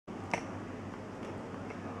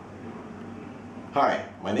Hi,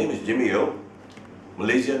 my name is Jimmy Yeoh,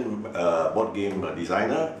 Malaysian board game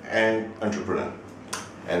designer and entrepreneur.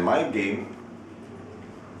 And my game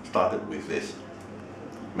started with this.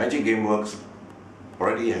 Magic Gameworks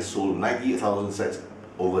already has sold 90,000 sets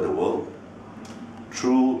over the world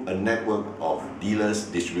through a network of dealers,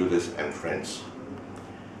 distributors and friends.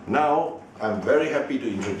 Now, I'm very happy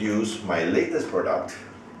to introduce my latest product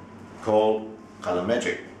called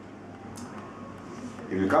colourmagic.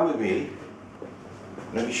 If you come with me,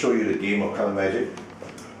 let me show you the game of colourmagic.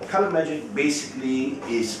 Colourmagic basically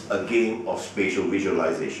is a game of spatial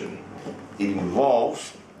visualization. It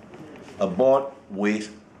involves a board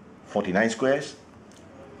with 49 squares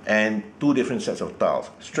and two different sets of tiles,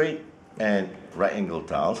 straight and right angle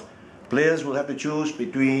tiles. Players will have to choose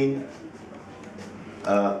between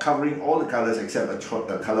covering all the colors except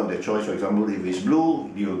a color of their choice. For example, if it's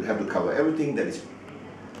blue, you have to cover everything that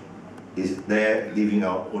is there, leaving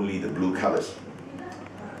out only the blue colors.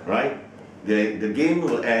 Right? The game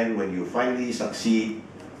will end when you finally succeed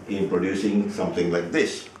in producing something like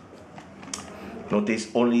this. Notice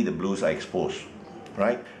only the blues are exposed.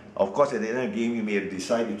 Right? Of course, at the end of the game, you may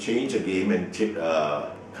decide to change the game and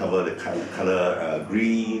cover the color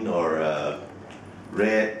green or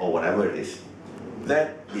red or whatever it is.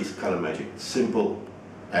 That is colourmagic. Simple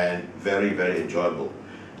and very, very enjoyable.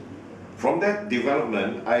 From that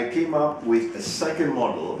development, I came up with a second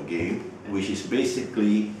model of the game, which is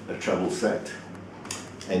basically a travel set.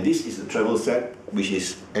 And this is the travel set, which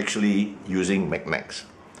is actually using magnets.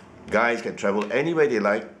 Guys can travel anywhere they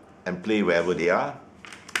like and play wherever they are.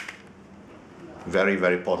 Very,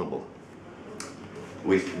 very portable.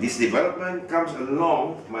 With this development comes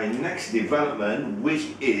along my next development, which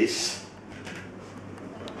is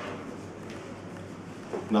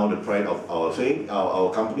now the pride of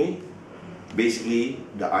our company, basically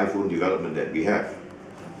the iPhone development that we have.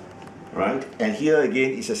 Right? And here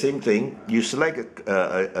again, it's the same thing. You select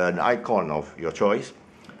an icon of your choice,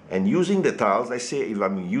 and using the tiles, let's say if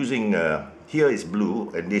I'm using, here is blue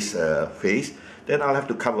and this face, then I'll have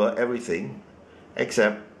to cover everything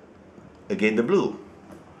except, again, the blue.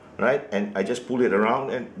 Right? And I just pull it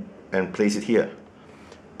around and place it here.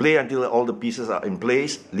 Play until all the pieces are in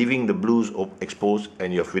place, leaving the blues exposed,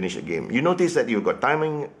 and you've finished the game. You notice that you've got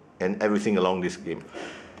timing and everything along this game.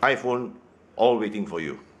 iPhone, all waiting for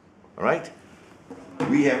you. Alright?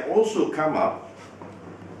 We have also come up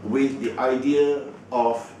with the idea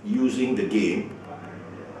of using the game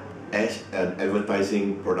as an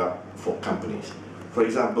advertising product for companies. For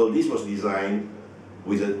example, this was designed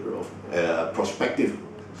with a prospective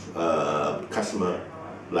customer,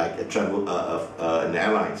 like a travel, an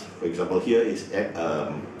airlines. For example, here is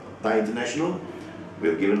Thai International. We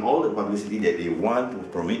have given all the publicity that they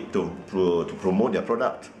want to promote their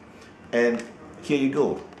product. And here you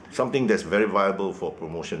go. Something that's very viable for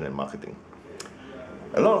promotion and marketing.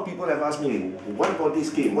 A lot of people have asked me, what about this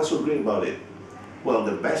game? What's so great about it? Well,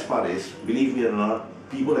 the best part is, believe me or not,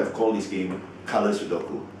 people have called this game Color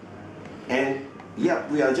Sudoku. And yeah,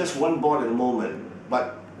 we are just one board at the moment,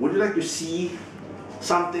 but would you like to see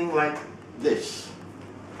something like this?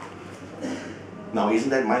 Now, isn't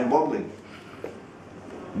that mind-boggling?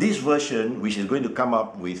 This version, which is going to come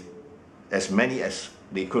up with as many as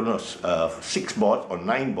the equivalent of 6 boards or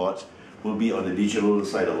 9 boards, will be on the digital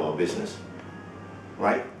side of our business.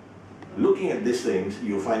 Right? Looking at these things,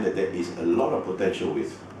 you'll find that there is a lot of potential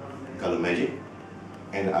with colourmagic,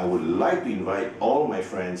 and I would like to invite all my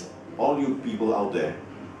friends, all you people out there,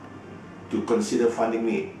 to consider funding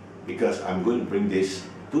me, because I'm going to bring this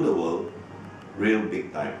to the world real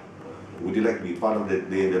big time. Would you like to be part of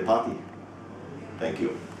the party? Thank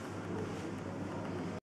you.